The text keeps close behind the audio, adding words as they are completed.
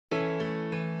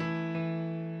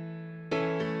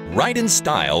Ride in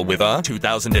style with a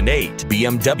 2008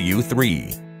 BMW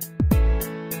 3.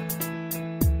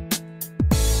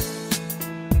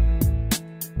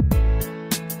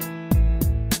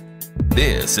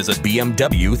 This is a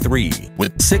BMW 3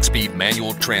 with 6-speed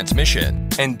manual transmission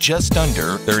and just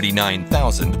under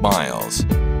 39,000 miles.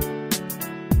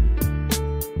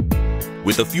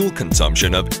 With a fuel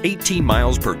consumption of 18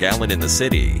 miles per gallon in the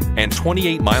city and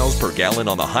 28 miles per gallon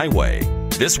on the highway,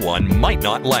 this one might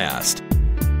not last.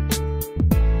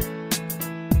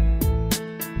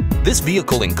 This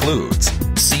vehicle includes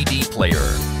CD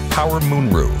player, power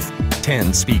moonroof,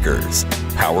 10 speakers,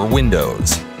 power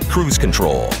windows, cruise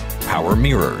control, power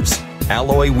mirrors,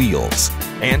 alloy wheels,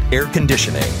 and air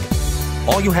conditioning.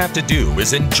 All you have to do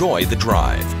is enjoy the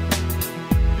drive.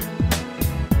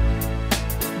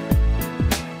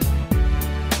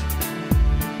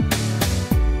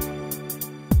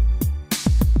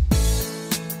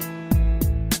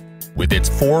 With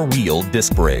its 4-wheel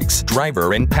disc brakes,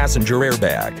 driver and passenger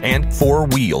airbag, and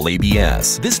 4-wheel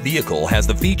ABS, this vehicle has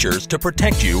the features to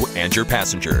protect you and your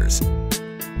passengers.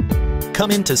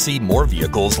 Come in to see more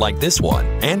vehicles like this one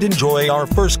and enjoy our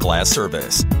first-class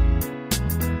service.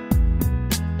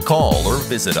 Call or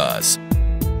visit us